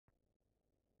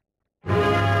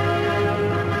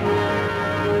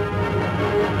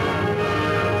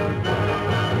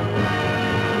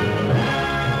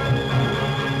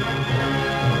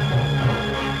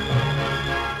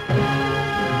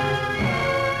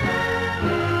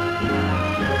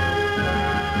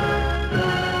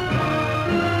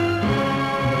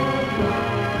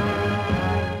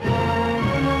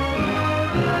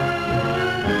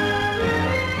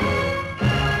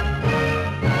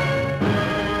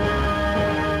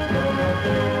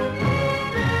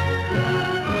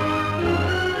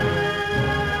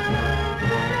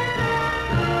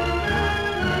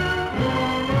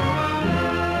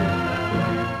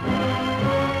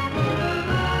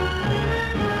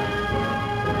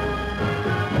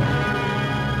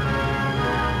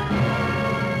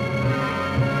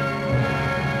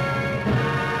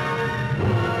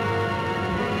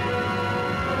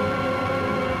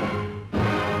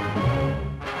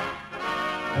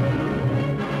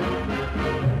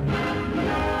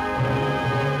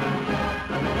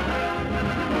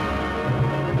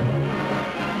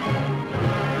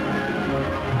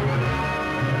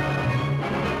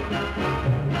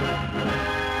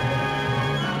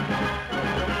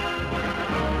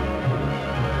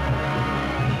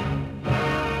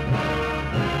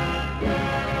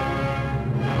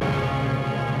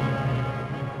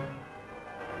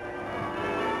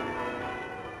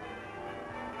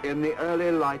In the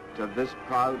early light of this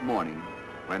proud morning,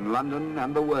 when London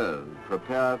and the world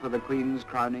prepare for the Queen's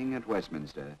crowning at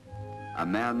Westminster, a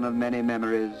man of many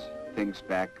memories thinks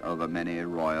back over many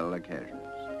royal occasions.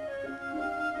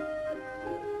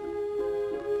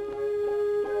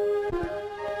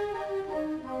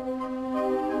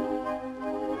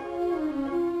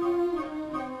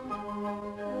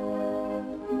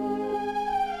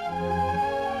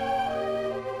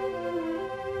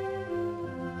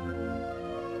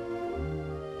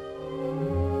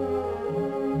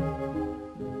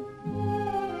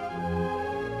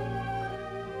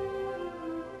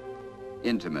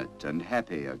 Intimate and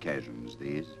happy occasions,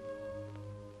 these.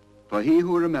 For he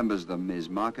who remembers them is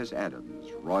Marcus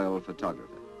Adams, royal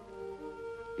photographer.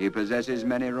 He possesses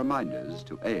many reminders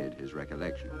to aid his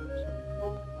recollections.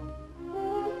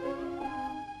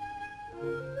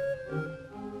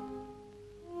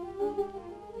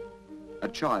 A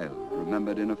child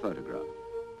remembered in a photograph.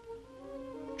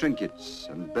 Trinkets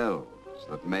and bells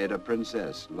that made a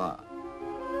princess laugh.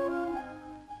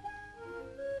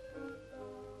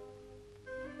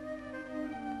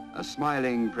 A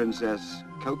smiling princess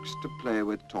coaxed to play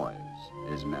with toys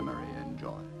his memory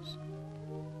enjoys.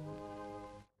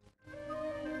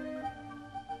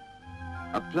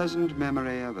 A pleasant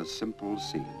memory of a simple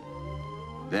scene.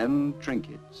 Then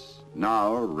trinkets,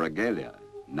 now regalia,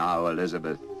 now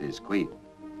Elizabeth is queen.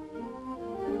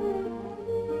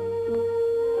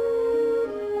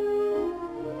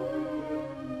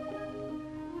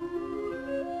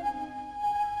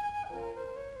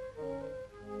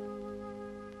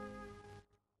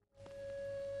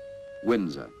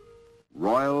 Windsor,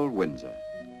 royal Windsor.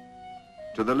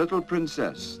 To the little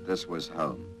princess, this was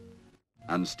home.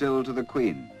 And still to the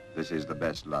Queen, this is the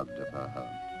best loved of her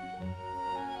home.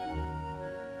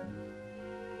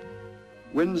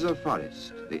 Windsor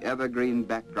Forest, the evergreen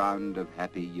background of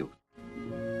happy youth.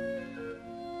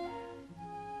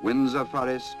 Windsor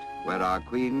Forest, where our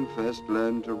Queen first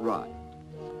learned to ride.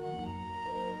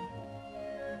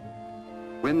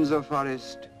 Windsor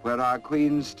Forest, where our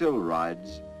Queen still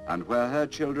rides, and where her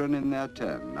children in their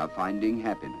turn are finding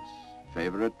happiness,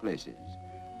 favorite places,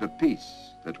 the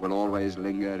peace that will always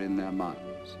linger in their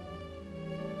minds.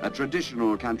 A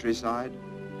traditional countryside,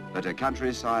 but a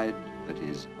countryside that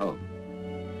is home.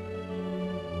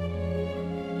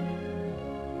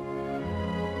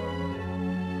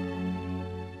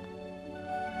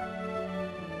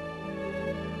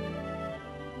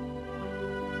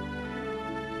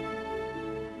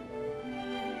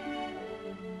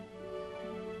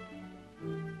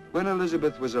 When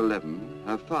Elizabeth was 11,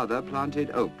 her father planted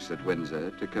oaks at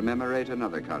Windsor to commemorate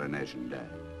another coronation day.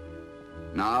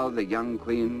 Now the young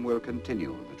Queen will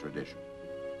continue the tradition.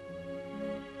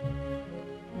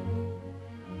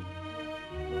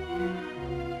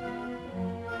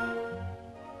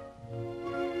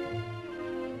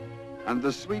 And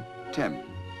the sweet Thames,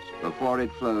 before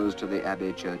it flows to the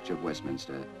Abbey Church of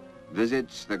Westminster,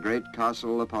 visits the great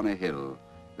castle upon a hill,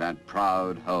 that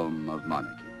proud home of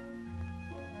monarchy.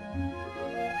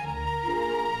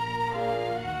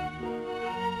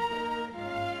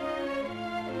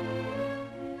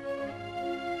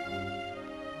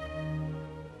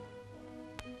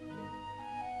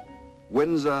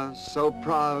 Windsor, so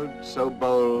proud, so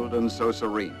bold, and so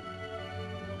serene.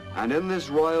 And in this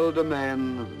royal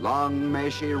domain, long may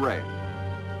she reign.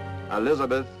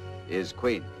 Elizabeth is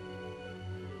queen.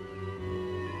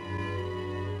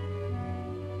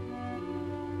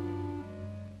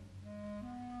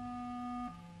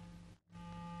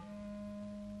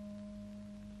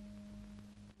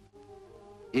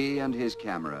 He and his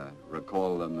camera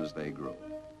recall them as they grew,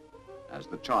 as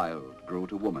the child grew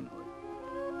to womanhood.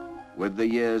 With the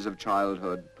years of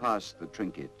childhood past the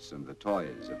trinkets and the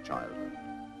toys of childhood,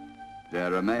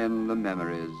 there remain the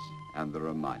memories and the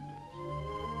reminders.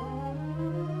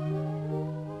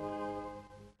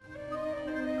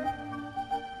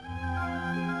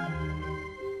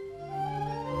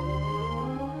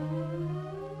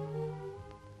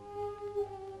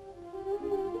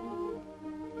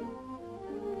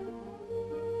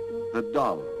 The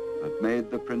doll that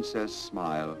made the princess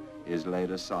smile is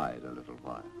laid aside a little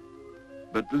while,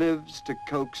 but lives to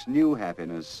coax new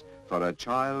happiness for a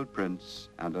child prince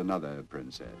and another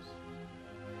princess.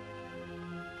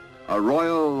 A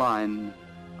royal line,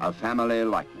 a family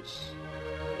likeness.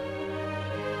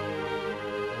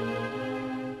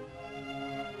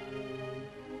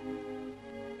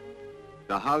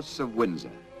 The House of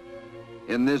Windsor.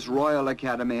 In this Royal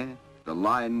Academy, the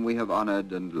line we have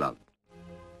honored and loved.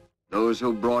 Those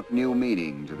who brought new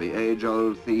meaning to the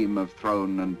age-old theme of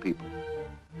throne and people.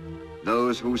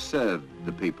 Those who served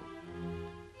the people,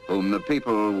 whom the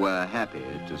people were happy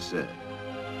to serve.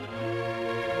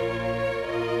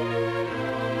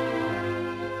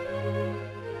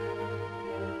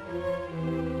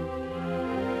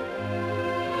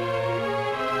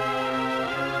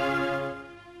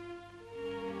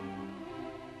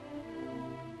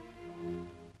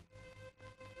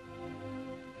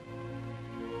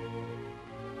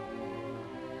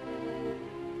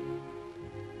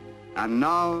 And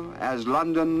now, as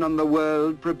London and the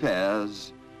world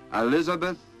prepares,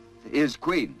 Elizabeth is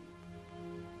Queen.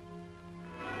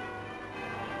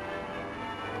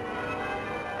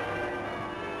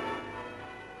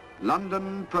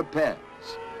 London prepares,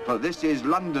 for this is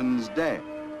London's day.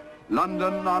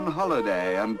 London on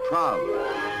holiday and proud.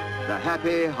 The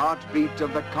happy heartbeat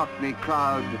of the Cockney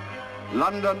crowd.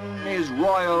 London is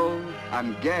royal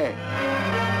and gay.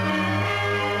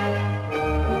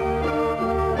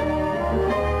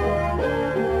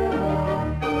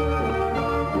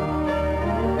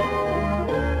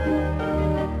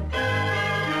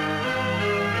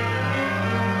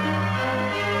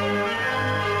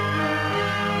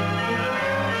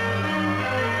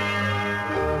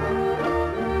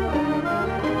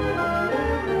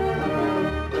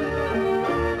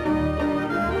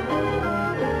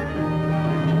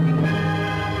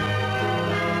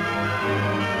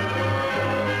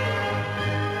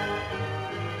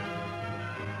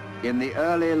 In the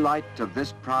early light of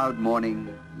this proud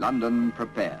morning, London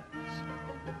prepares.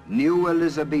 New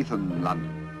Elizabethan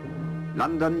London.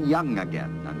 London young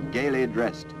again and gaily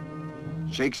dressed.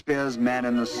 Shakespeare's man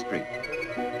in the street.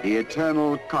 The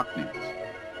eternal Cockneys.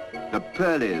 The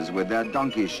Pearlies with their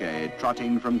donkey shade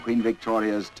trotting from Queen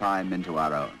Victoria's time into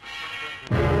our own.